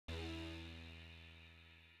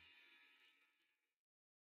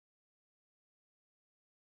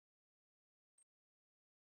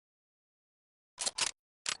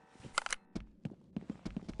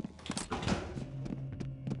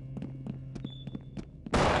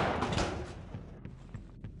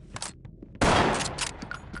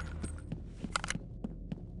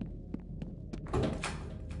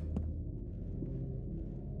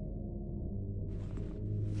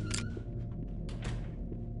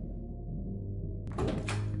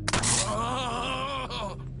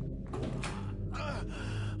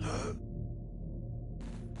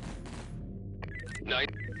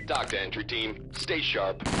Dock to entry team. Stay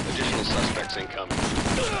sharp. Additional suspects incoming.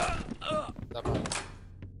 Давай.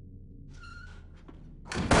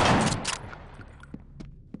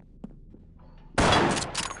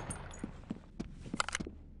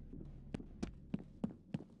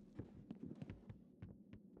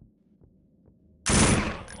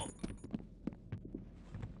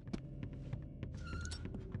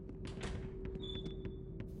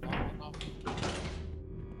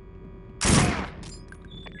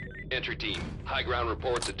 Entry team. High ground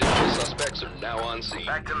reports additional suspects are now on scene.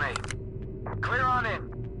 Back to me. Clear on in.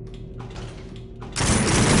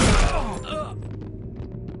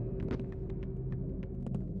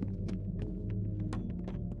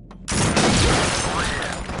 Over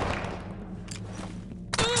here.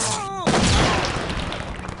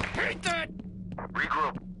 Hate that!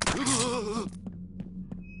 Regroup.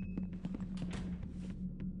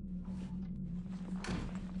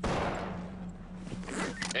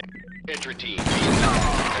 Entry team.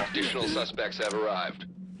 Additional suspects have arrived.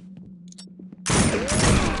 Let's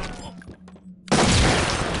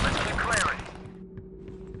keep clearing.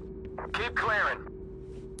 Keep clearing.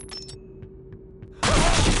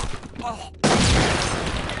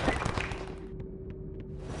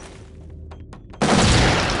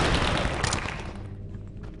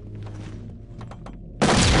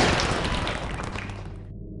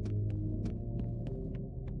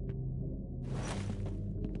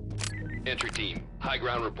 Entry team. High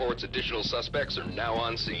ground reports additional suspects are now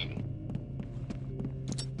on scene.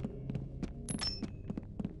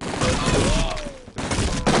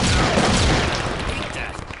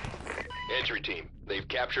 Entry team. They've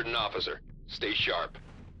captured an officer. Stay sharp.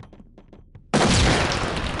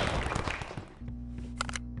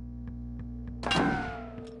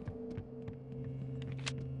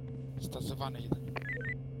 Stosowany jeden.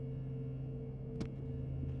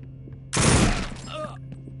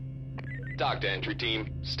 Dock to entry team.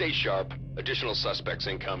 Stay sharp. Additional suspects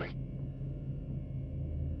incoming.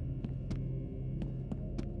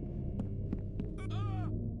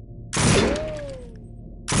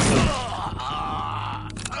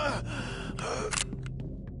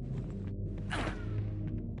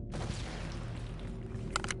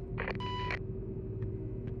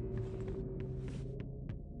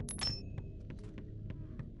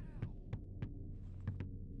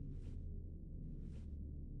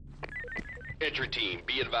 Entry team,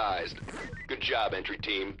 be advised. Good job, entry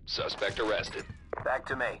team. Suspect arrested. Back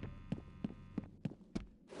to me.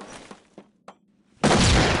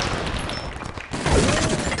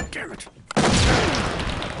 Damn it!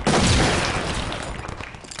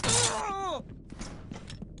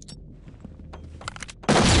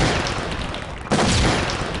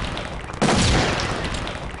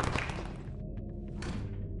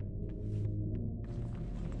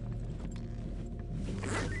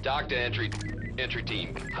 Dock to entry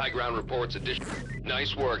team. High ground reports addition.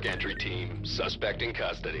 Nice work, entry team. Suspect in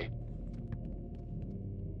custody.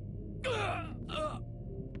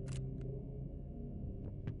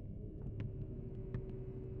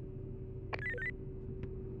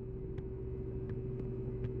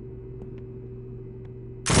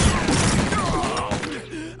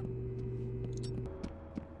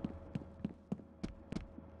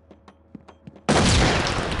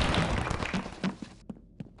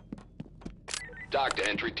 Dock to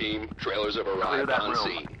entry team. Trailers have arrived that on room.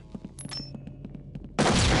 scene.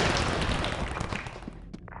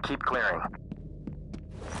 Keep clearing.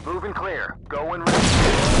 Moving clear. Go and ready.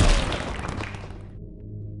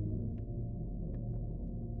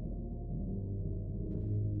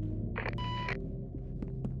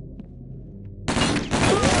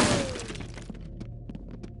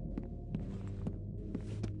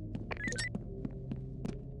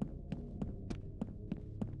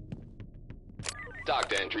 Dock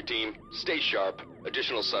to entry team. Stay sharp.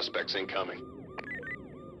 Additional suspects incoming.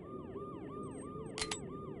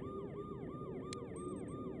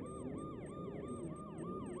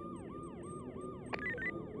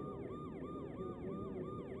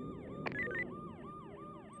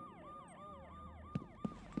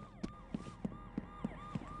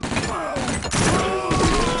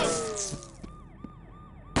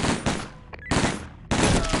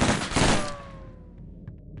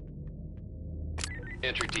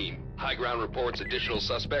 Entry team. High ground reports additional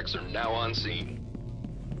suspects are now on scene.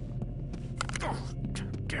 Oh,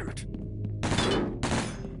 damn it!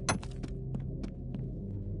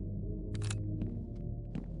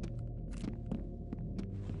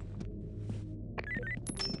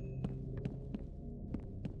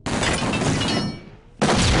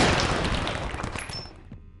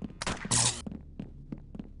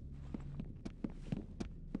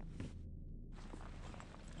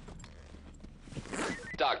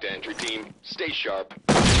 Dock to entry team. Stay sharp.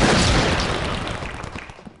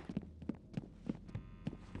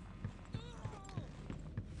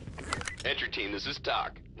 Entry team, this is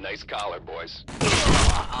Doc. Nice collar, boys.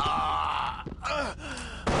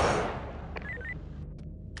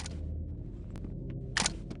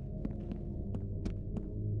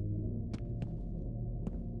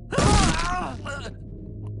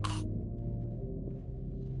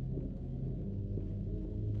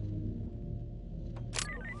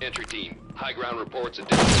 Entry team, high ground reports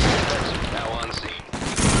additional suspects are now on scene.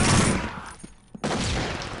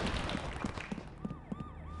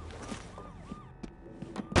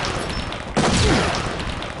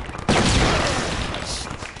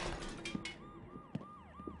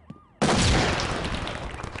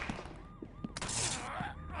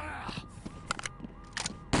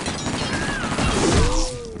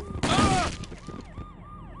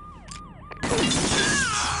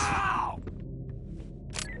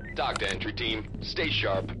 Dock to entry team. Stay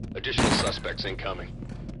sharp. Additional suspects incoming.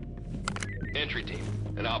 Entry team.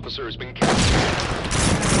 An officer has been captured.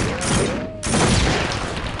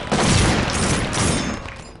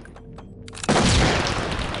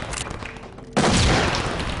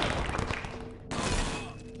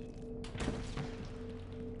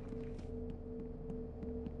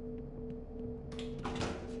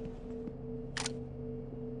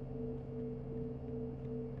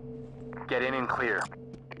 Get in and clear.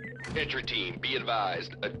 Entry team, be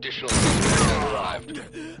advised. Additional suspects have arrived.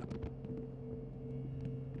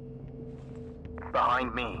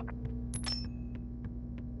 Behind me.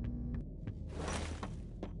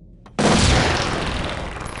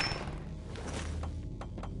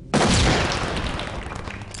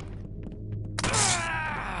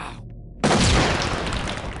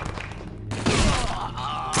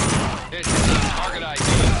 Entry team, target ID.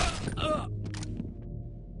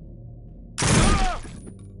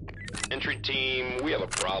 Entry team, we have a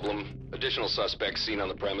problem. Additional suspects seen on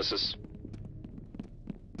the premises.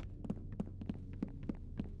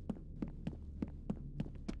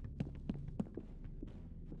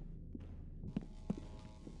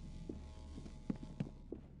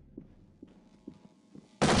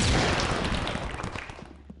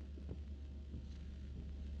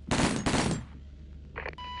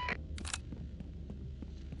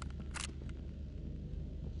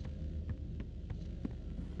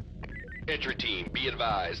 Entry team, be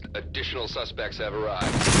advised. Additional suspects have arrived.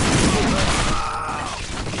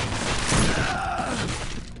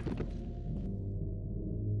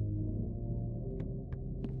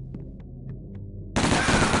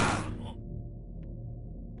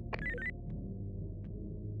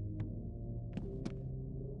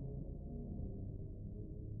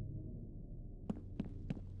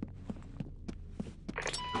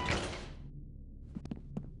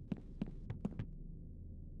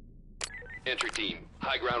 Entry team,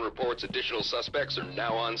 high ground reports additional suspects are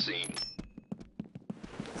now on scene.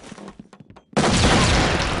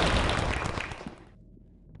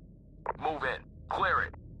 Move in. Clear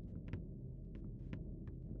it.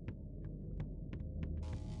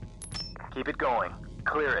 Keep it going.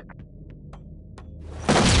 Clear it.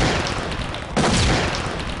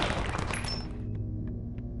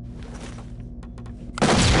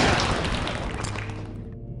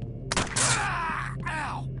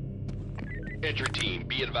 Entry team,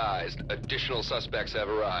 be advised. Additional suspects have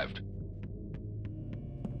arrived.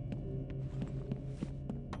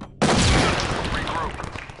 Regroup.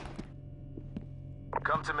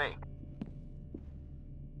 Come to me.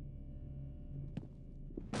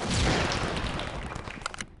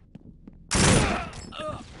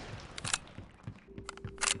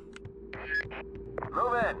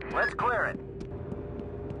 Move in. Let's clear it.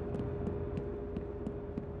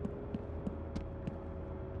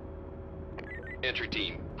 Entry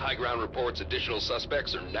team, high ground reports additional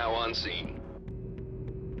suspects are now on scene.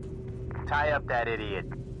 Tie up that idiot.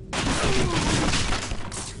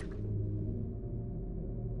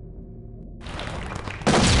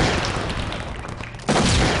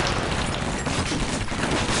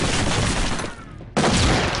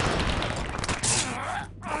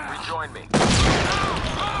 Rejoin me.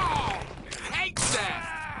 Hate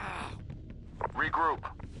that! Regroup.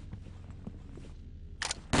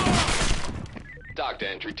 Dock to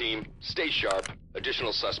entry team, stay sharp.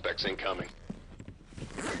 Additional suspects incoming.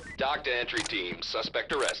 Dock to entry team,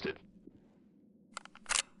 suspect arrested.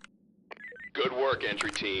 Good work,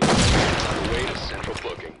 entry team. Suspect is on the way to central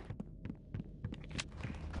booking.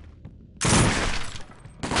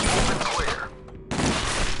 Clear.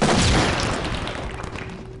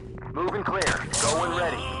 Moving clear. Going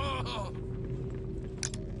ready.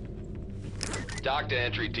 Dock to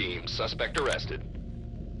entry team, suspect arrested.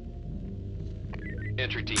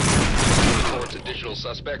 Entry team, reports additional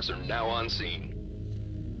suspects are now on scene.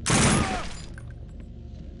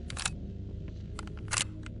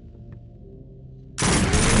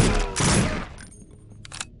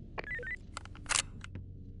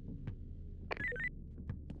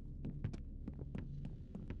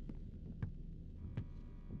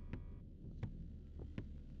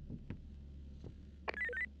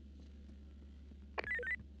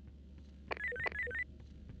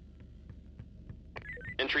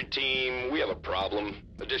 Entry team, we have a problem.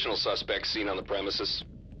 Additional suspects seen on the premises.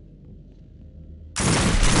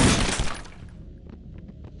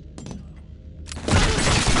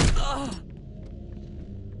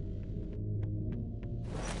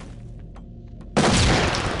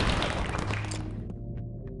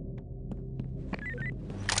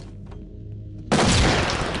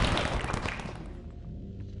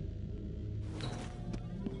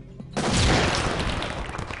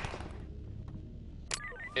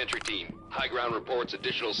 Entry team, high ground reports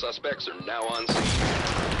additional suspects are now on scene.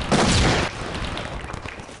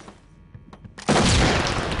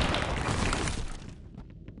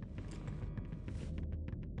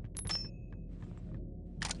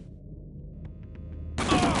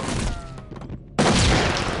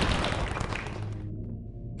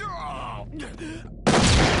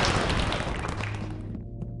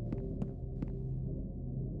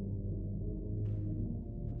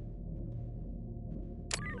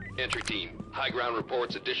 Entry team, high ground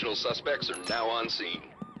reports additional suspects are now on scene.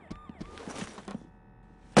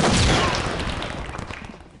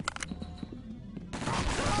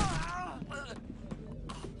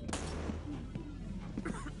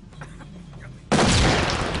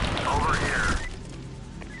 Over here.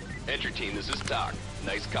 Entry team, this is Doc.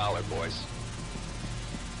 Nice collar, boys.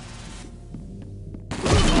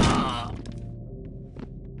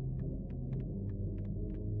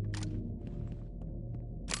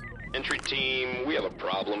 Entry team, we have a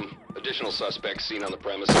problem. Additional suspects seen on the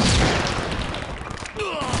premises.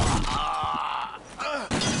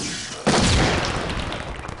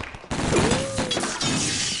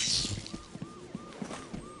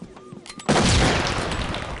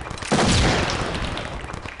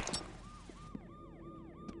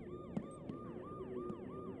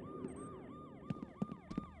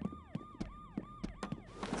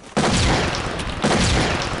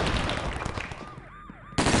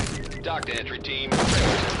 Dock to entry team,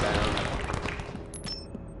 trailers inbound.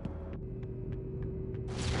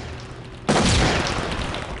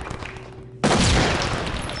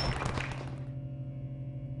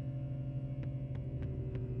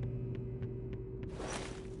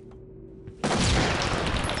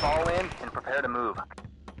 Fall in and prepare to move.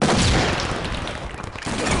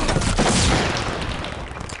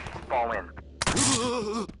 Fall in.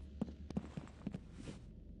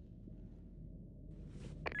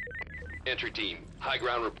 Entry team, high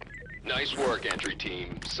ground nice work, entry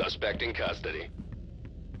team. Suspect in custody.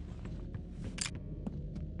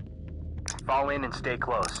 Fall in and stay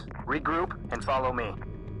close. Regroup and follow me.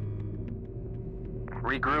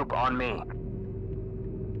 Regroup on me.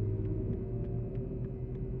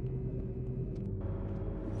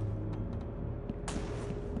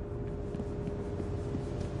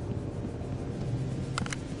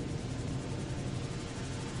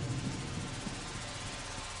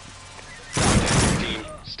 Team,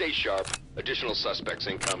 stay sharp. Additional suspects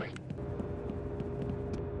incoming.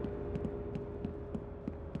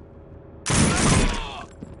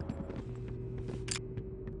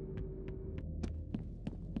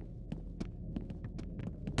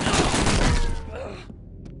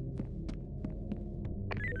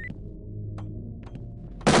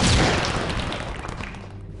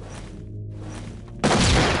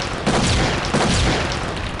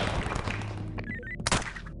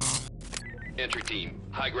 Entry team,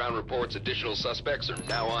 high ground reports additional suspects are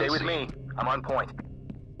now on Stay with scene. me. I'm on point.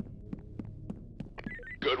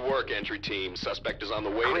 Good work, entry team. Suspect is on the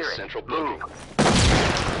way to Clearing. central booking. Move.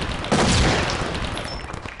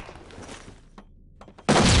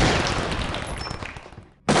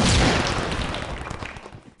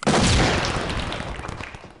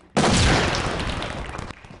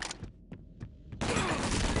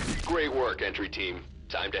 Great work, entry team.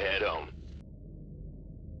 Time to head home.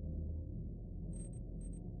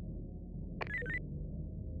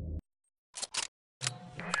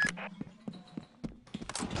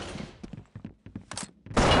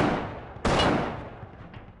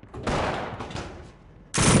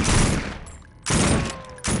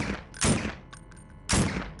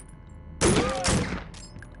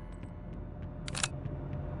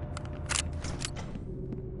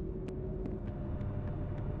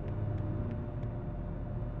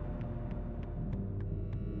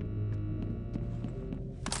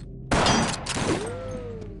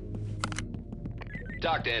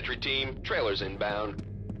 Dock to entry team. Trailers inbound.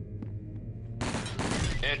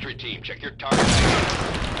 Entry team, check your target ID.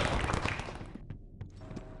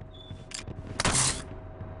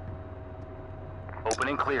 Open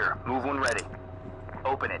and clear. Move when ready.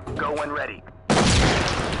 Open it. Go when ready.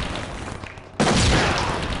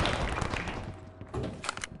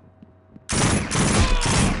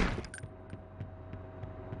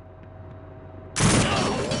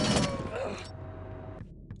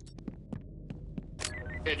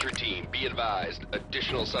 Entry team, be advised.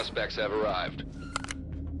 Additional suspects have arrived.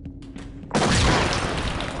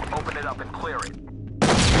 Open it up and clear it.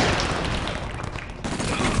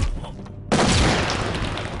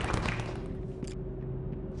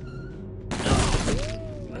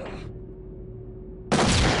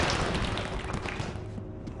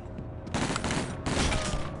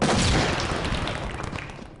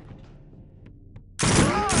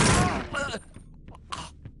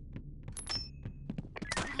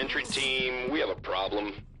 Entry team, we have a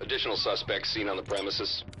problem. Additional suspects seen on the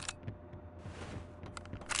premises.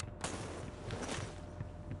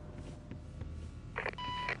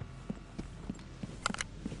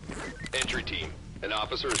 Entry team, an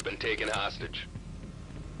officer has been taken hostage.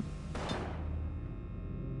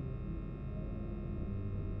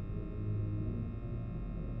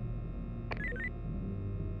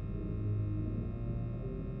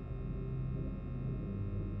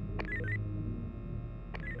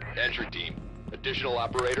 Entry team, additional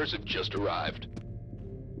operators have just arrived.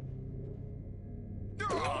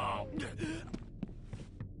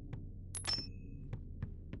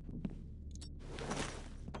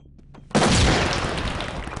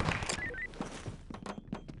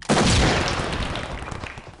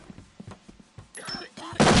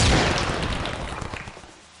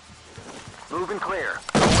 Move and clear.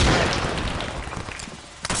 Go when ready.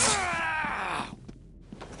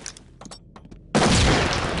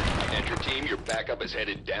 Entry team, your backup is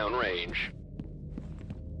headed downrange.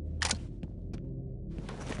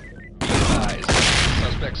 Be advised,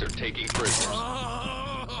 suspects are taking prisoners.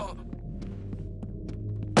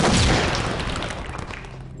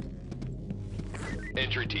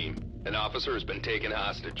 Entry team, an officer has been taken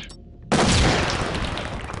hostage.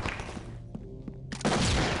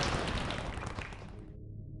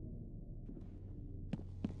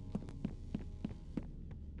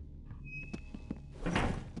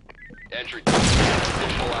 Entry team,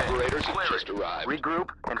 additional operators have just arrived. Regroup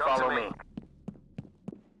and follow me.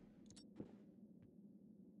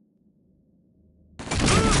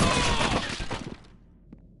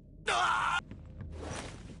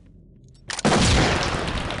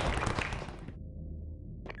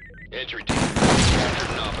 Entry team, captured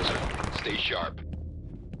an officer. Stay sharp.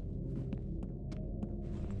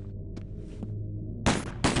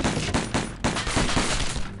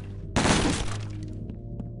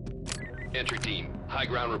 Entry team, high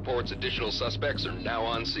ground reports additional suspects are now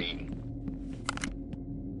on scene.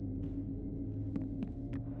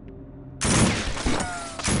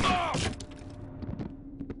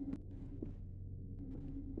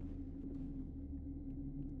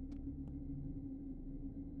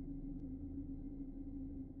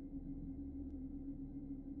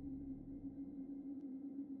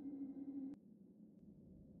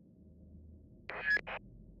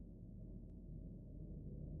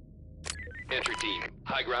 Entry team,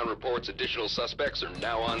 high ground reports additional suspects are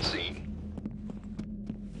now on scene.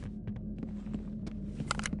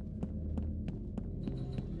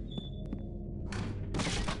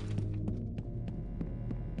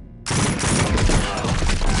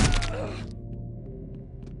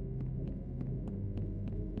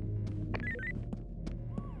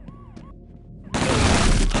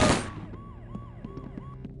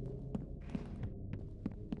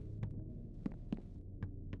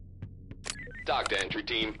 Dock to entry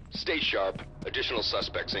team. Stay sharp. Additional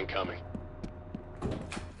suspects incoming.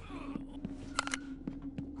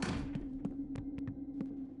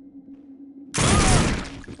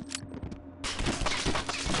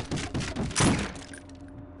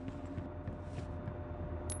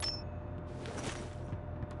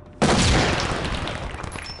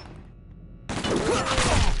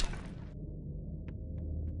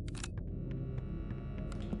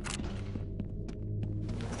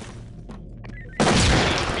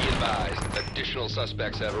 Additional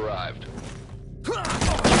suspects have arrived.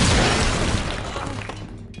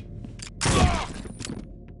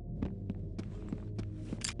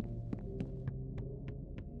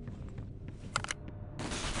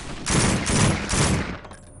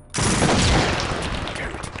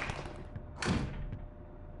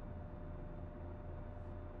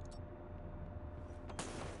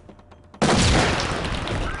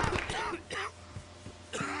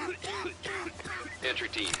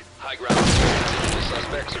 Entry team, high ground report. Additional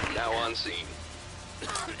suspects are now on scene.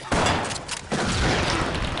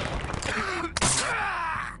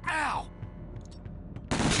 Ow!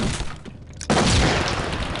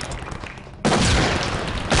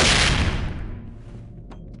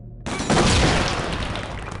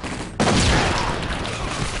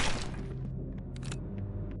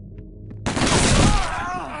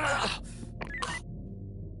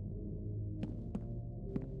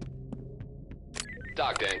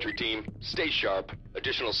 Dock to entry team, stay sharp.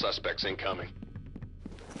 Additional suspects incoming.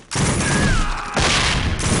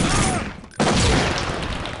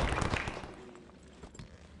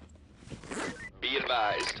 Be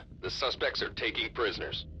advised, the suspects are taking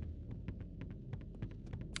prisoners.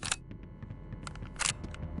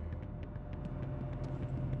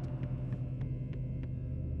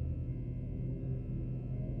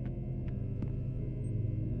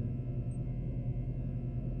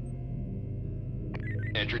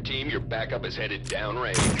 Entry team, your backup is headed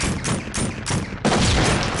downrange.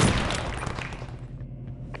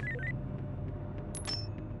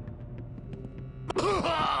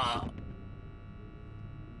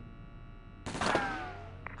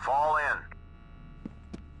 Fall in.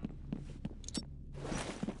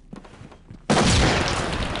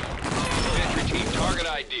 Entry team, target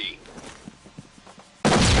ID.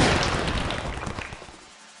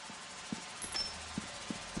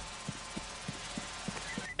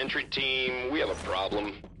 Entry team, we have a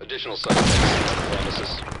problem. Additional suspects seen on the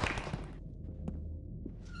premises.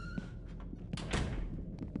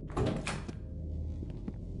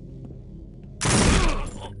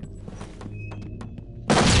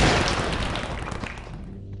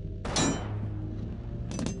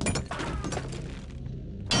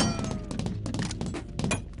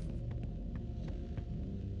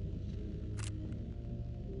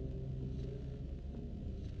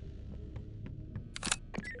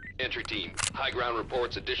 Entry team, high ground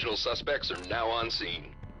reports additional suspects are now on scene.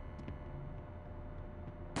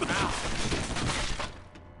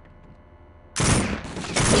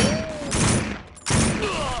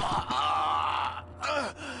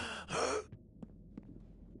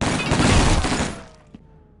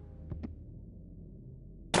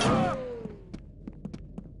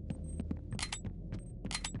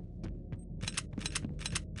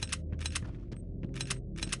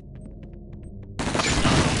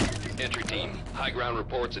 Entry team, high ground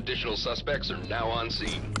reports additional suspects are now on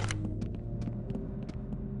scene.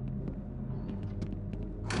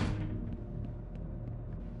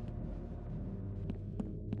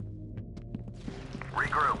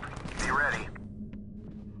 Regroup. Be ready.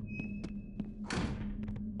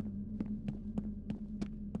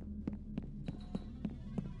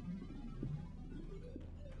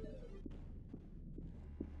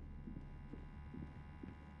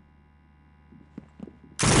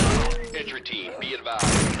 Entry team, be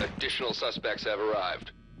advised. Additional suspects have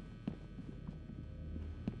arrived.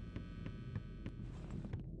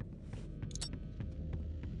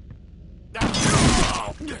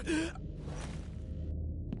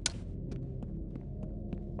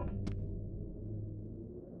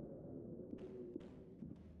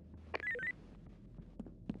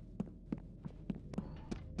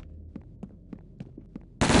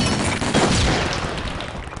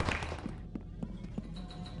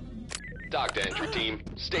 Dock to entry team,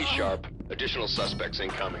 stay sharp. Additional suspects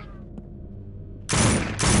incoming.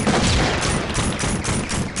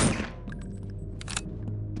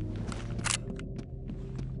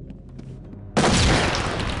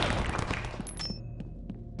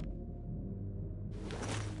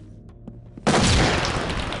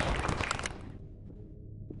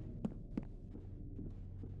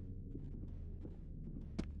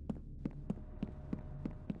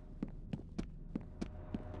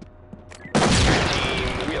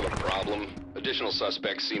 Additional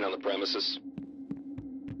suspects seen on the premises.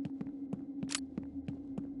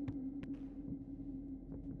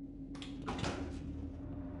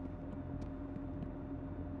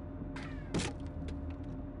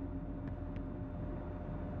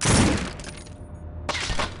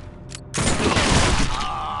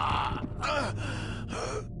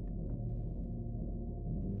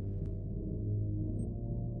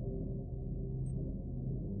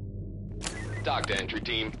 Dock to entry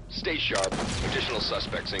team, stay sharp. Additional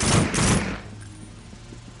suspects incoming.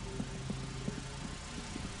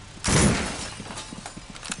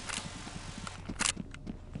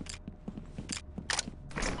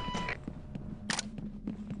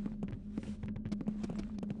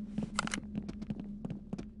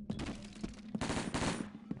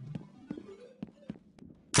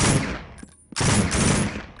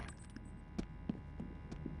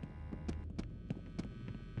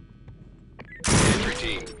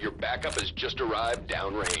 team, your backup has just arrived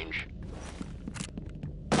downrange.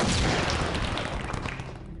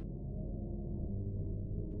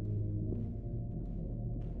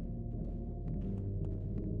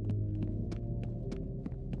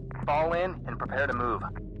 Fall in and prepare to move.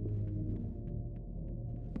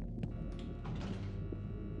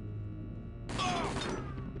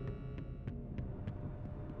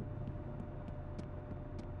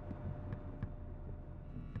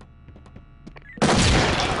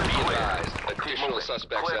 Be advised, additional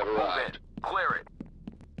suspects have arrived. Clear it.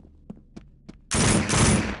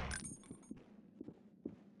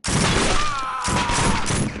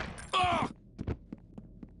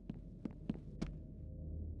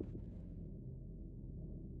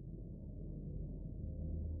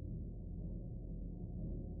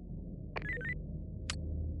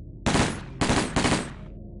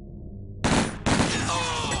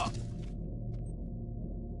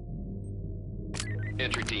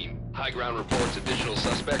 Entry team, high ground reports additional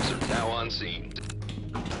suspects are now on scene.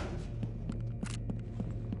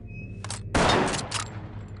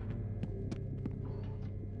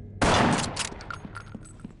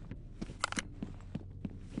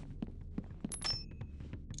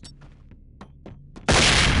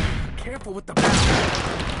 Careful with the bound.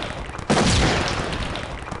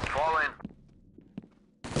 Fall in.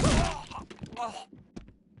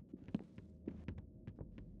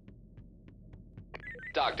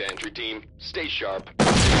 Dock to entry team, stay sharp.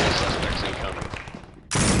 Additional suspects incoming.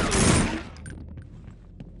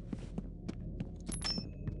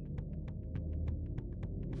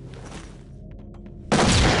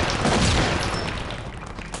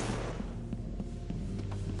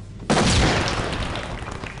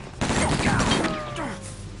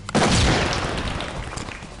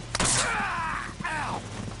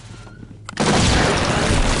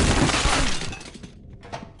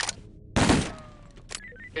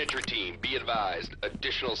 Entry team, be advised,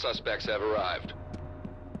 additional suspects have arrived.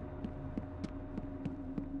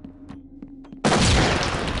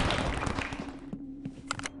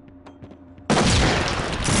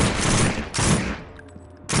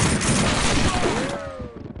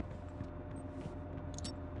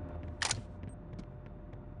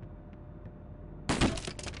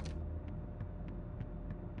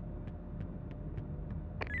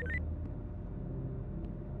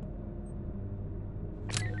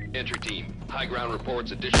 Entry team, high ground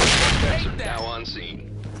reports additional suspects are now on scene.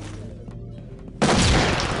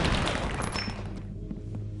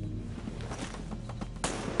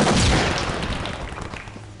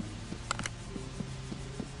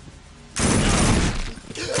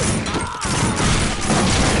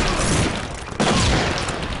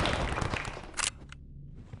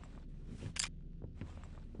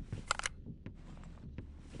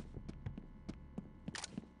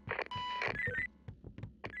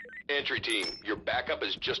 Entry team, your backup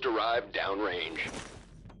has just arrived downrange.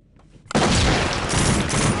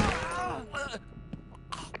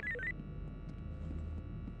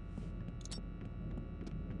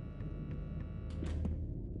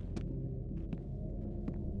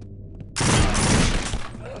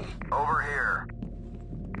 Over here.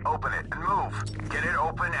 Open it and move. Get it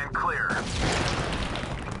open and clear.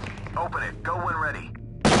 Open it. Go when ready.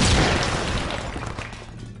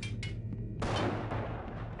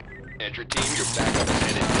 Entry team, your backup is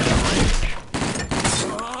headed downrange.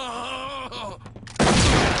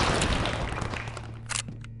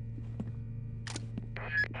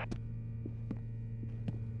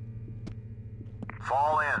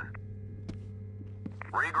 Fall in.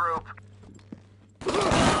 Regroup.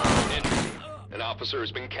 Entry team, an officer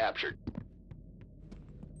has been captured.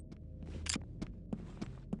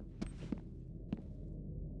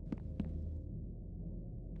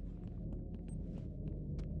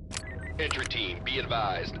 Entry team, be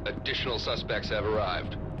advised, additional suspects have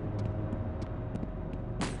arrived.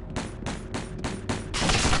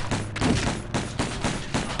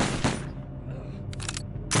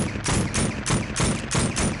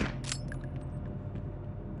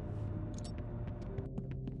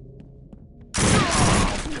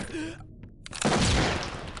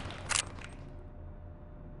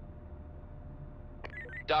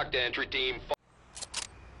 Dock to entry team.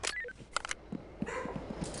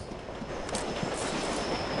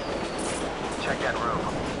 Check that room.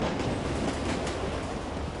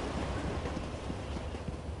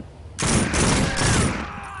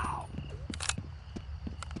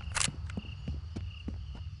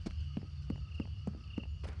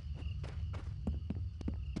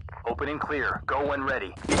 Open and clear. Go when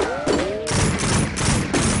ready.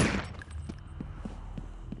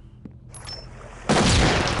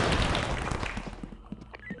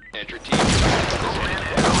 Entry team, your backup is headed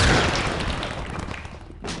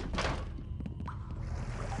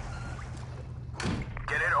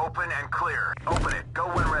open and clear. Open it. Go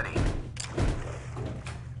when ready.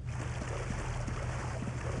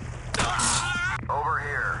 Over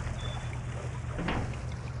here.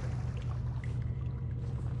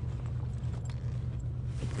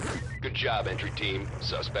 Good job, entry team.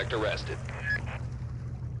 Suspect arrested.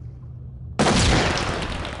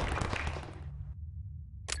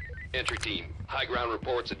 Entry team, high ground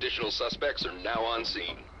reports additional suspects are now on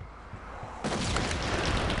scene.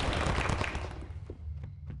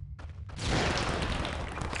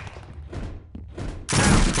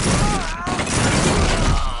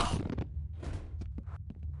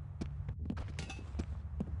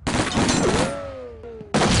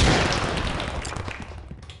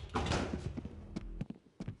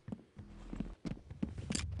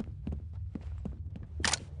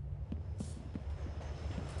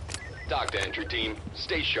 Dock to entry team.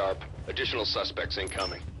 Stay sharp. Additional suspects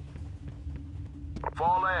incoming.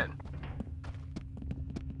 Fall in.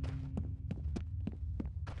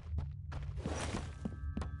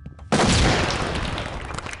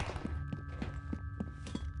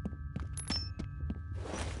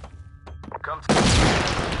 Come.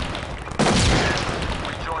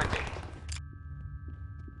 Rejoin me.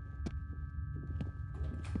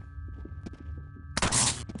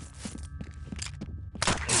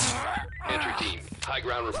 Entry team, high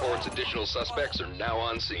ground reports additional suspects are now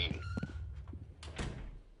on scene.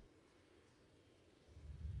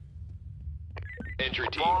 Entry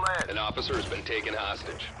team, an officer has been taken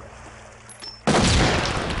hostage.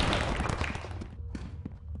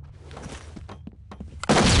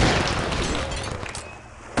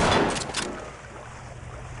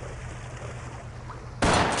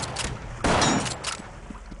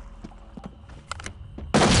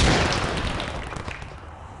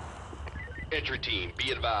 Entry team,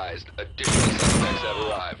 be advised, additional suspects have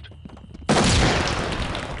arrived.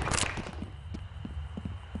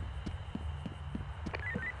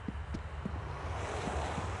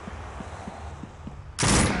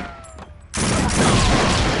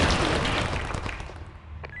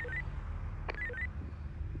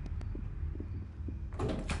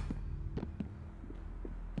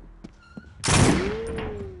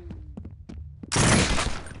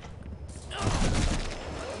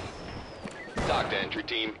 Dock to entry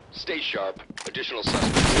team. Stay sharp. Additional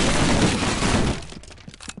suspects.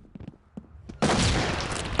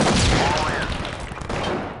 Fall in.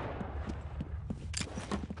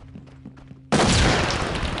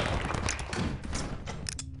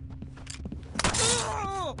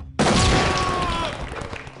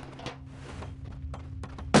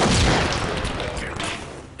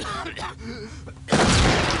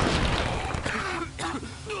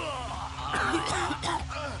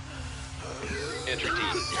 Entry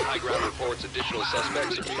team, high ground reports additional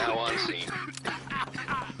suspects are now on scene.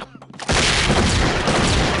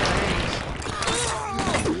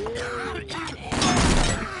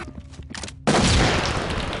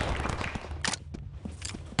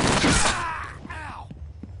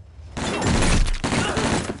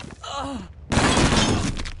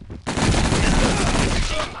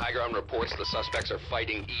 Team, high ground reports the suspects are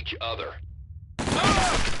fighting each other.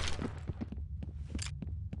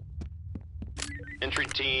 Entry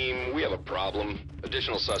team, we have a problem.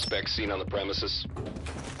 Additional suspects seen on the premises.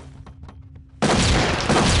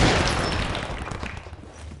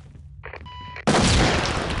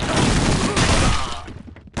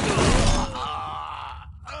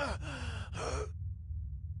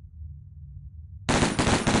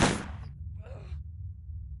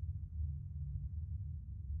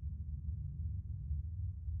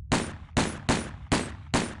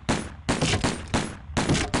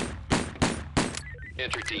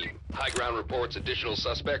 Entry team, high ground reports additional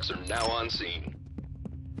suspects are now on scene.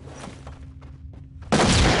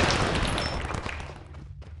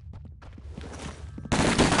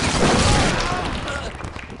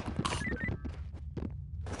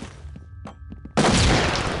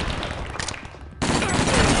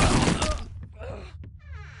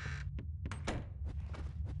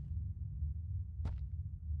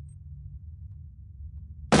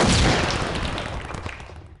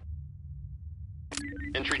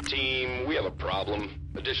 Entry team, we have a problem.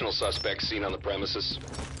 Additional suspects seen on the premises.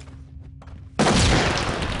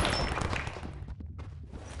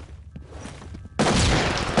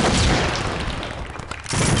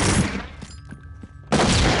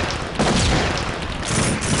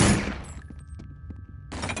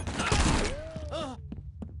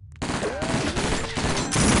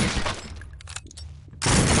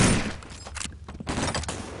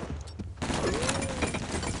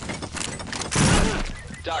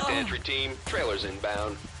 Dock to entry team, trailers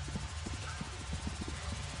inbound.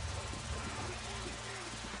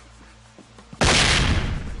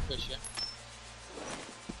 się.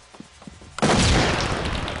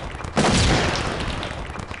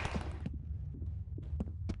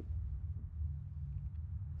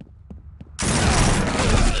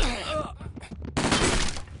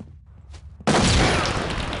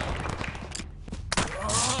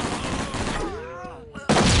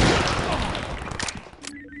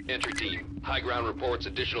 Entry team, high ground reports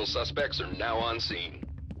additional suspects are now on scene.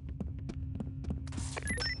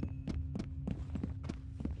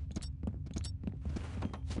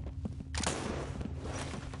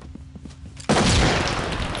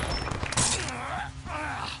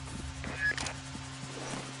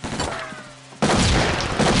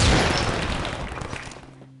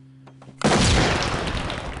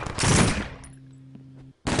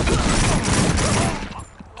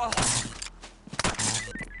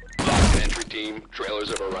 Entry team, trailers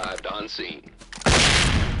have arrived on scene.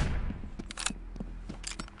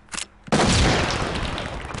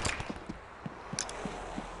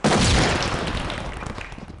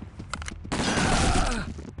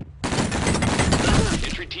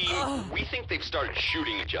 Entry team, we think they've started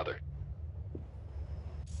shooting each other.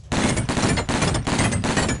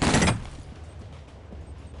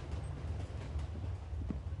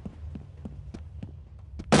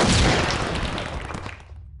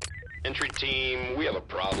 Entry team, we have a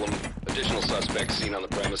problem. Additional suspects seen on the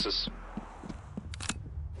premises.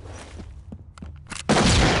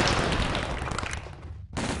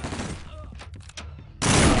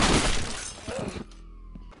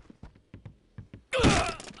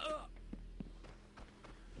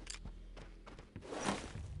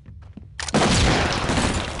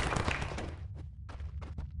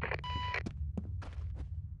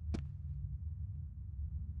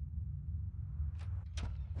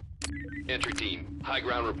 Entry team, high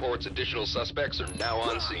ground reports additional suspects are now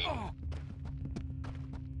on scene.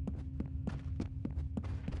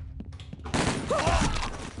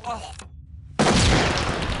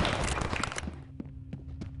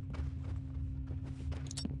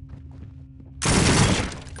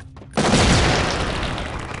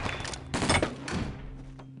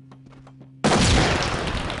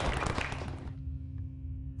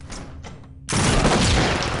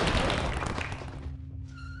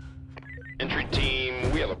 Entry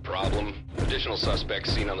team, we have a problem. Additional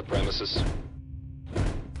suspects seen on the premises.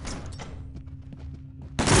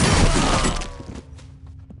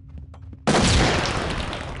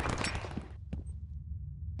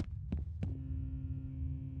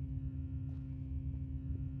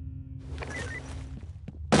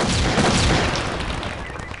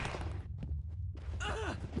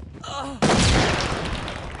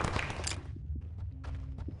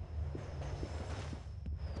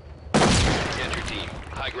 Entry team,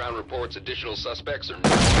 high ground reports additional suspects are now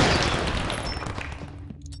on scene.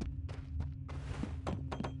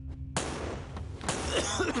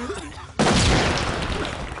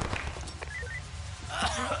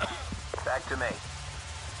 Back to me.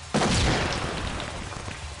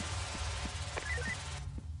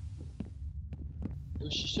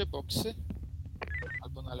 Słyszycie boksy?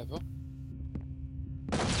 Albo na lewo?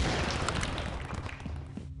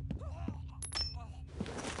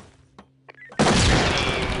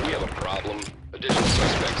 Team, we have a problem. Additional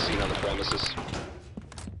suspects seen on the premises.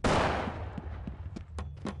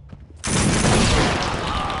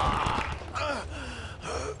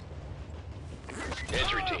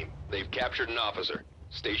 Entry team, they've captured an officer.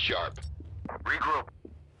 Stay sharp. Regroup.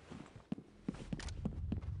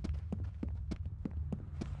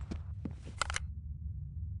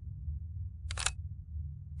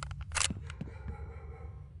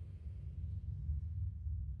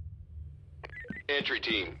 Entry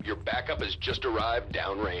team, your backup has just arrived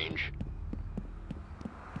downrange.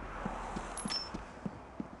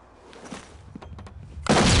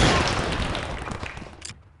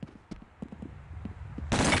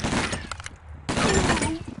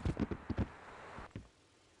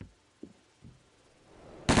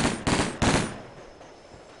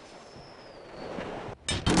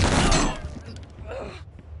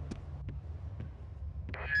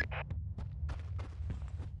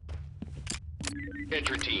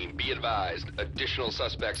 Entry team, be advised, additional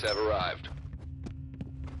suspects have arrived.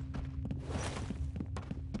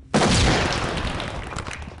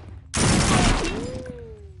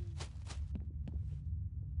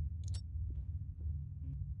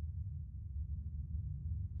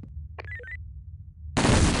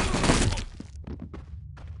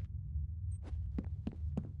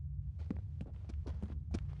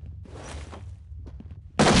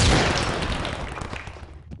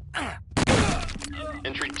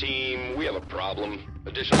 Entry team, we have a problem.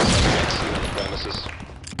 Additional suspects seen on the premises.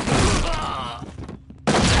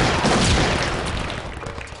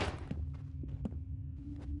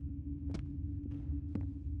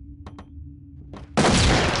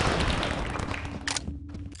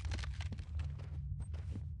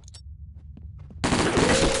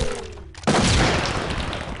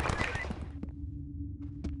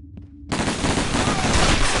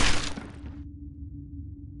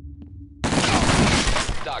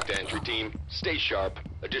 to entry team. Stay sharp.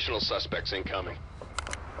 Additional suspects incoming.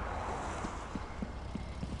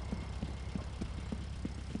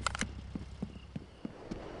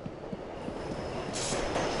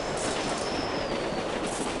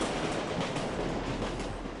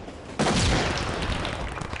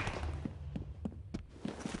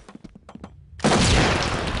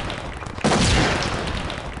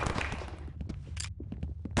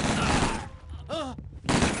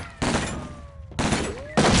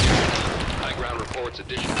 High ground reports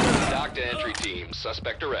additional dock to entry team.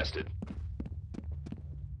 Suspect arrested.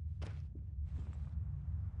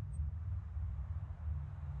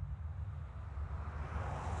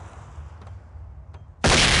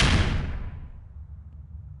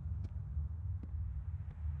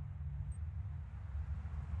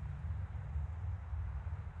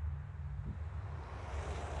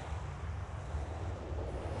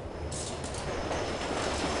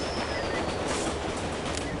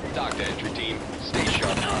 Dock to entry team. Stay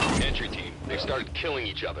sharp. Entry team. They've started killing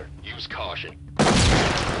each other. Use caution.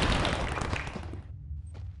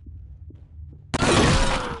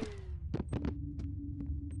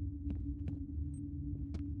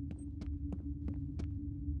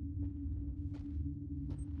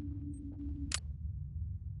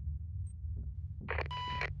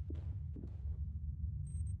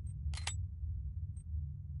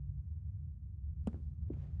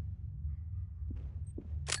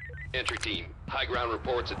 Entry team. High ground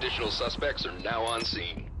reports additional suspects are now on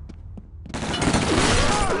scene.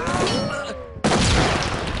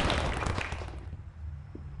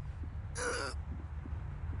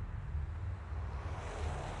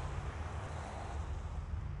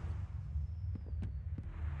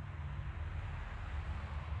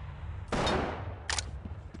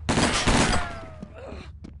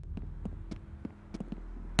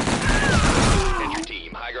 Entry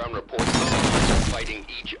team. High ground reports the suspects are fighting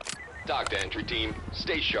each other. Dock to entry team.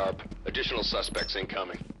 Stay sharp. Additional suspects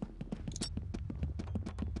incoming.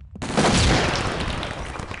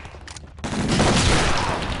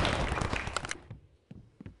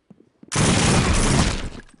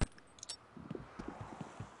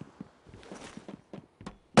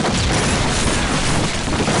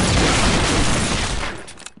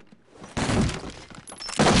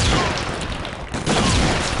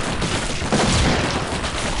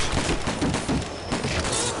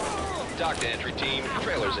 Dock to entry team.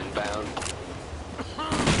 Trailers inbound.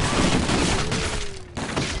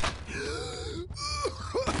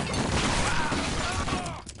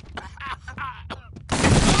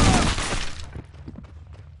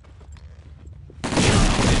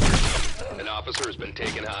 An officer has been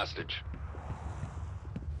taken hostage.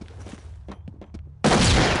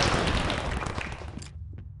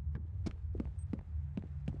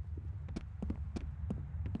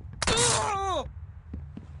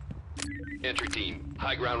 Entry team.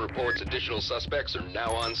 High ground reports additional suspects are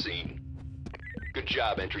now on scene. Good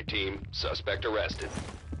job, entry team. Suspect arrested.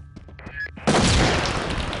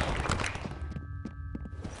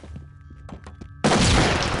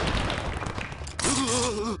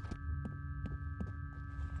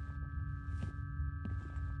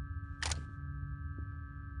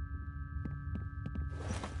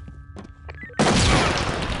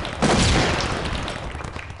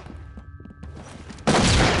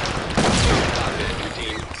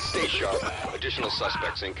 Stay sharp. Additional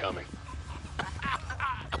suspects incoming.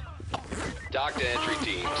 Dock to entry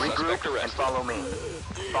team. Suspect Regroup and arrested. follow me.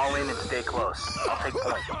 Fall in and stay close. I'll take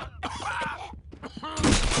point.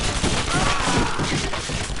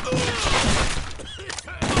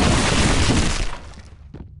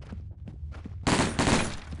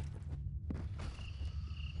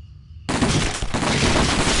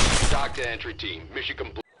 Dock to entry team. Mission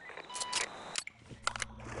complete.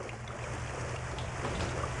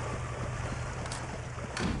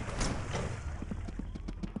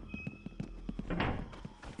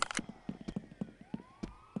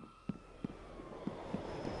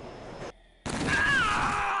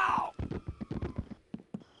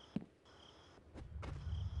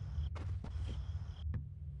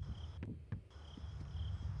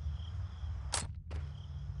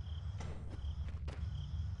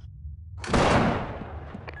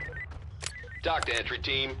 Dock to entry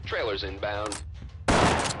team. Trailers inbound.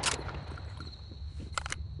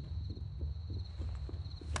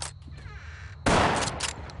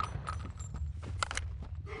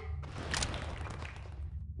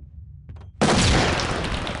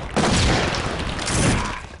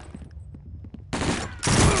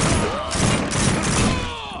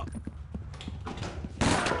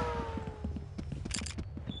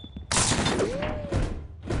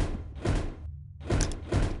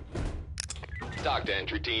 Dock Dock to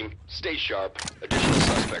entry team. Stay sharp. Additional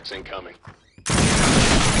suspects incoming.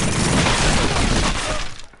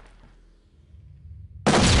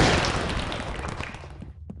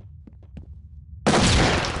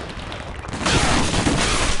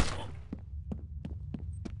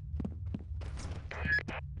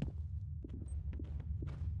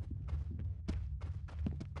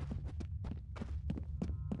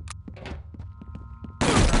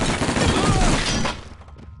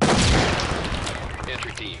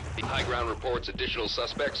 Entry team. The high ground reports additional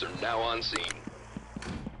suspects are now on scene.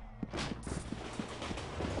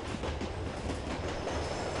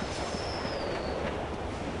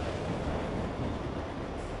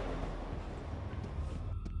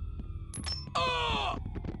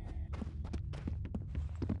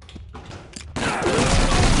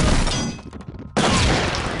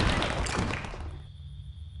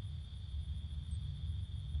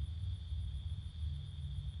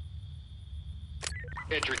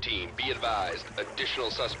 Entry team, be advised.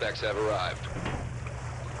 Additional suspects have arrived.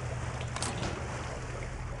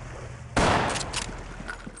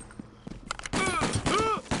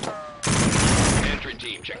 Entry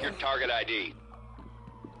team, check your target ID.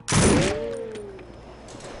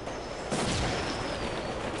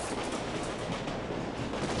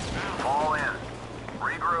 Fall in.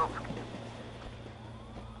 Regroup.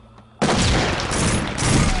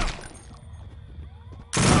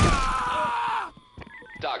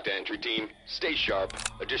 Dock to entry team. Stay sharp.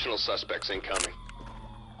 Additional suspects incoming.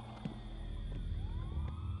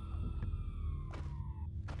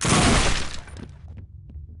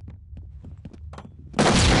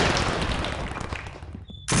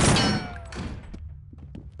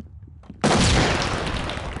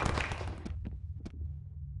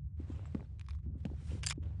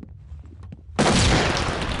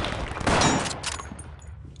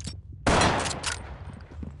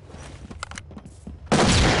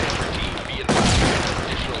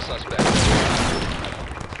 Suspect.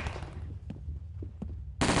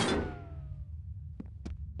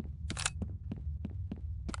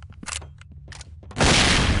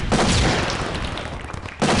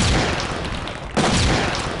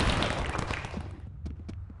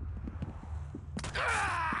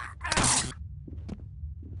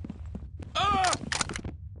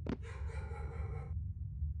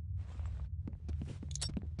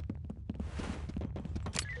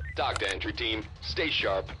 Dock to entry team. Stay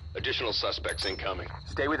sharp. Additional suspects incoming.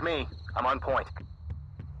 Stay with me. I'm on point.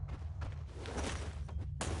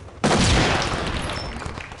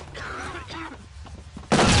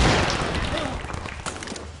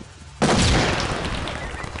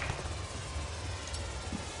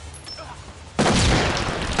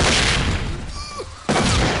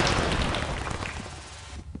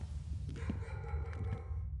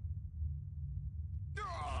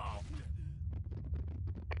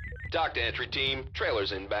 Dock to entry team.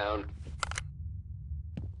 Trailers inbound.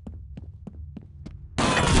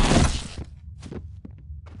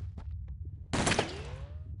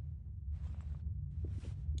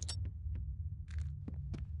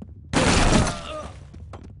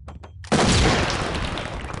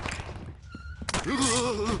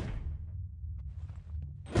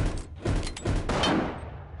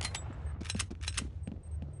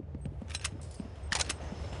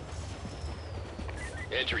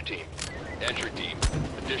 Entry team. Entry team.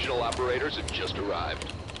 Additional operators have just arrived.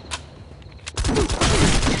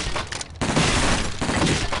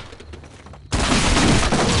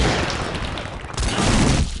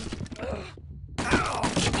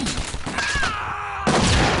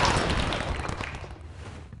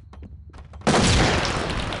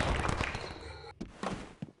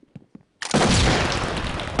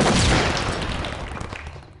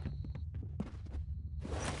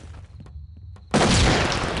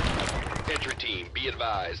 Entry team, be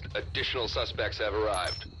advised. Additional suspects have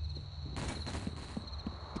arrived.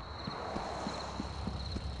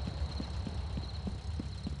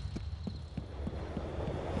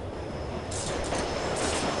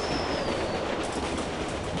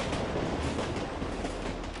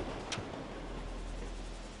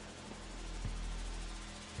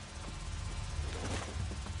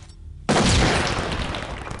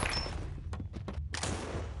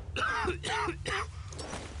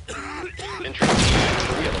 Entry team,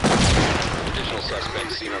 we have a additional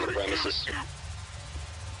suspects seen on the premises.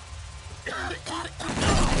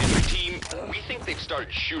 Entry team, we think they've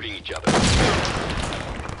started shooting each other.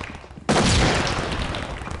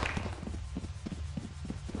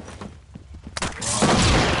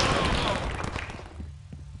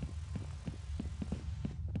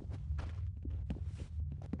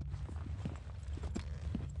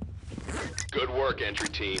 Good work. work, entry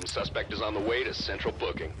team. Suspect is on the way to central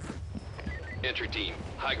booking. Entry team,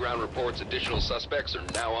 high ground reports additional suspects are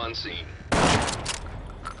now on scene.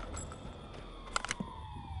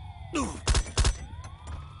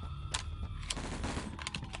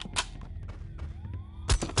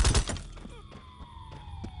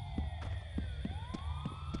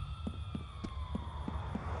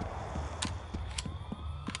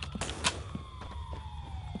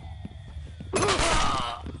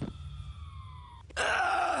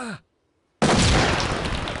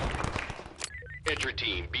 Entry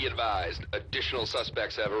team, be advised, additional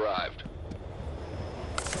suspects have arrived.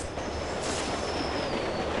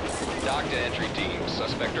 Dock to entry team,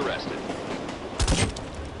 suspect arrested.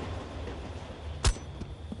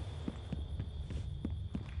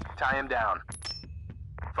 Tie him down.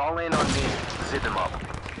 Fall in on me. Zip him up.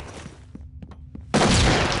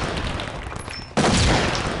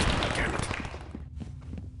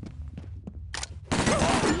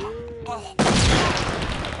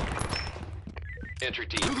 Entry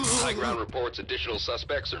team, high ground reports additional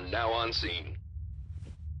suspects are now on scene.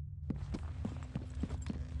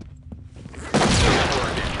 Good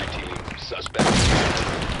work, entry team. Suspect in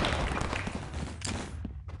custody.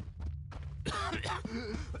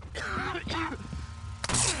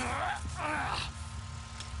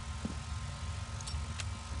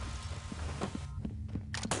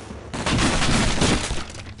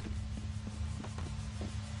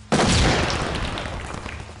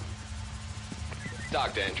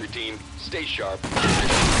 Dock to entry team. Stay sharp.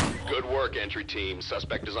 Good work, entry team.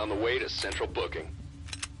 Suspect is on the way to central booking.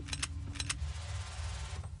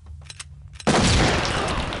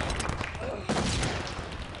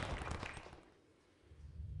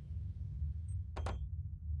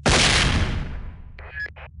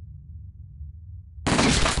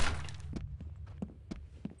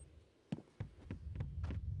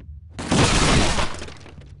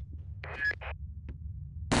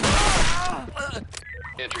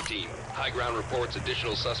 Entry team, high ground reports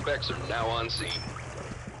additional suspects are now on scene.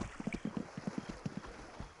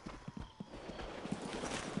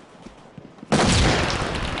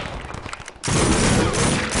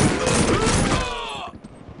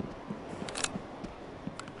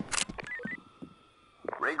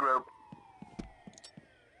 Regroup.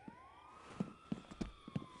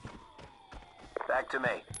 Back to me.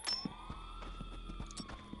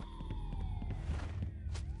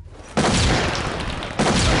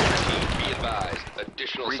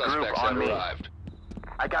 Additional Regroup suspects on have me. arrived.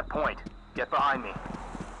 I got point. Get behind me.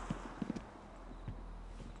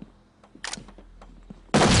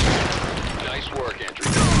 Nice work,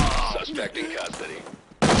 entry team. Suspect in custody.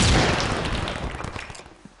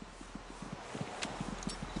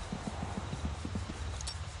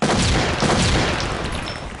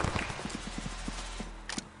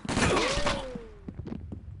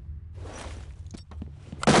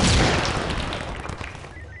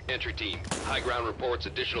 Entry team, high ground reports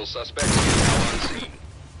additional suspects are now on scene.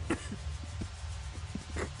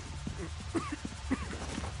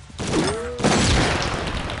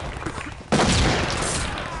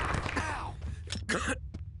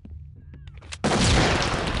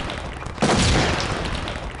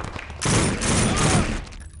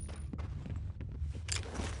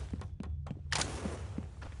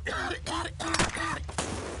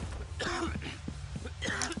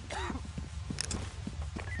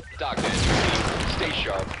 Dock to entry team, stay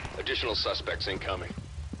sharp. Additional suspects incoming.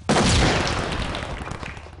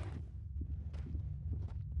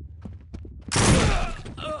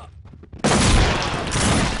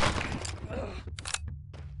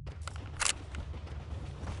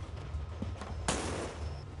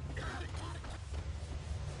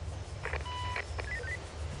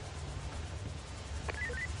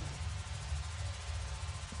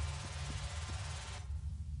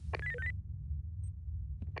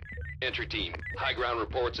 Entry team, high ground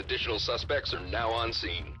reports additional suspects are now on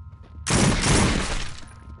scene.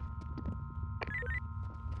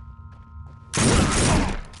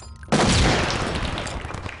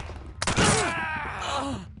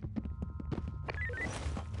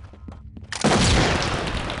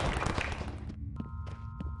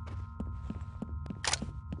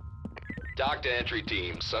 Dock to entry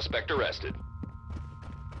team, suspect arrested.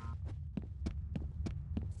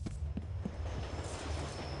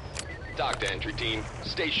 Dock to entry team,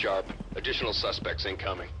 stay sharp. Additional suspects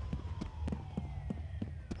incoming.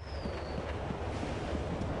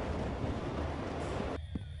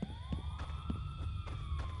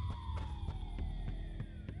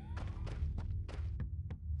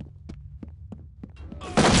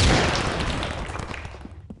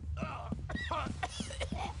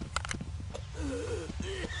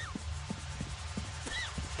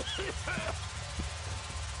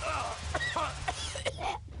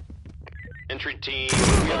 Entry team,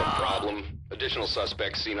 we have a problem. Additional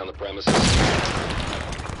suspects seen on the premises.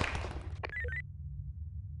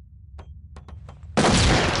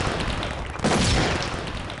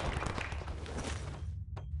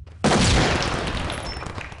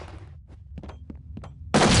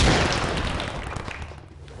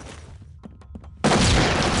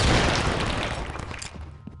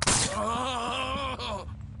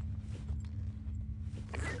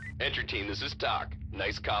 Entry team, this is Doc.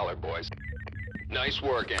 Nice collar, boys. Nice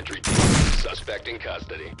work, entry team. Suspect in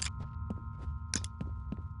custody.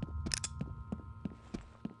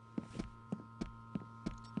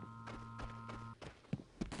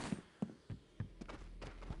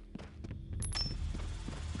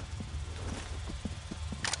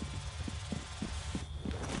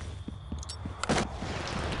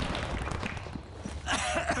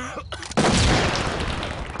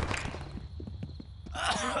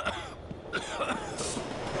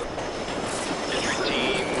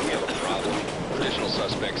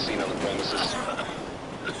 Suspects seen on the premises.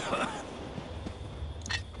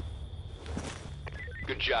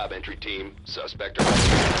 Good job, entry team. Suspect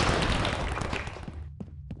arrested.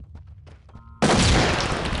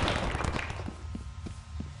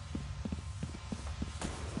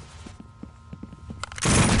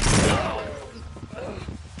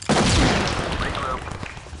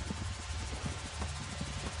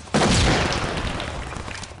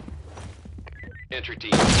 Entry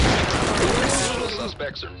team. Additional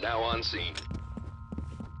suspects are now on scene.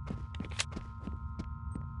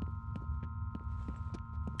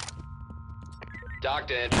 Dock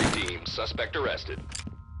to entry team. Suspect arrested.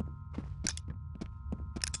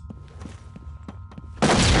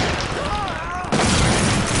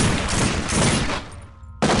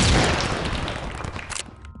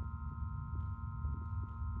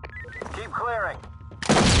 Keep clearing.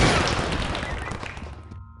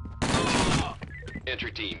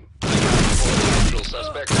 Entry team. Additional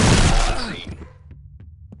suspects are on scene.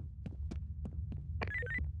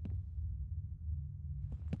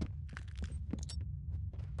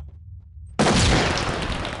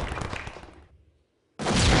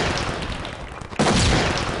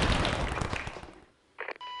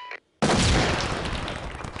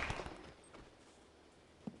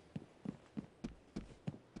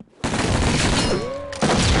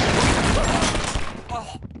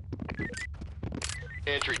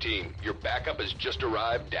 Entry team, your backup has just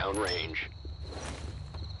arrived downrange.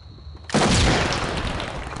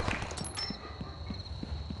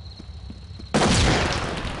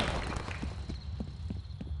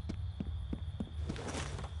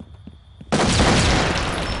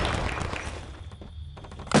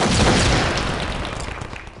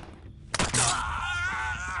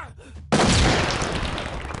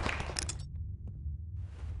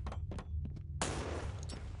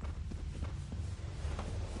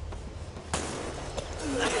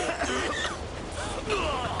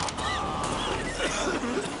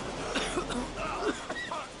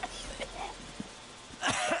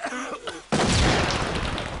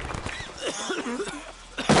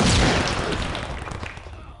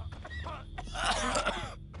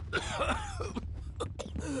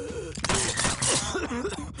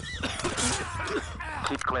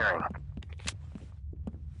 Keep clearing.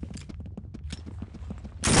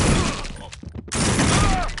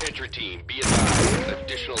 Entry team, be advised.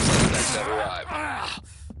 Additional suspects have arrived.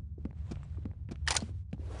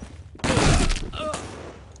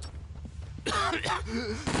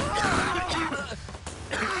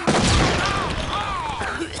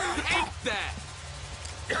 Take that!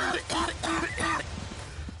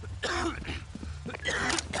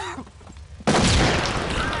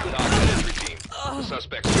 Knock to entry team. The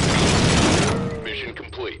suspects are. Mission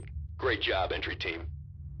complete. Great job, entry team.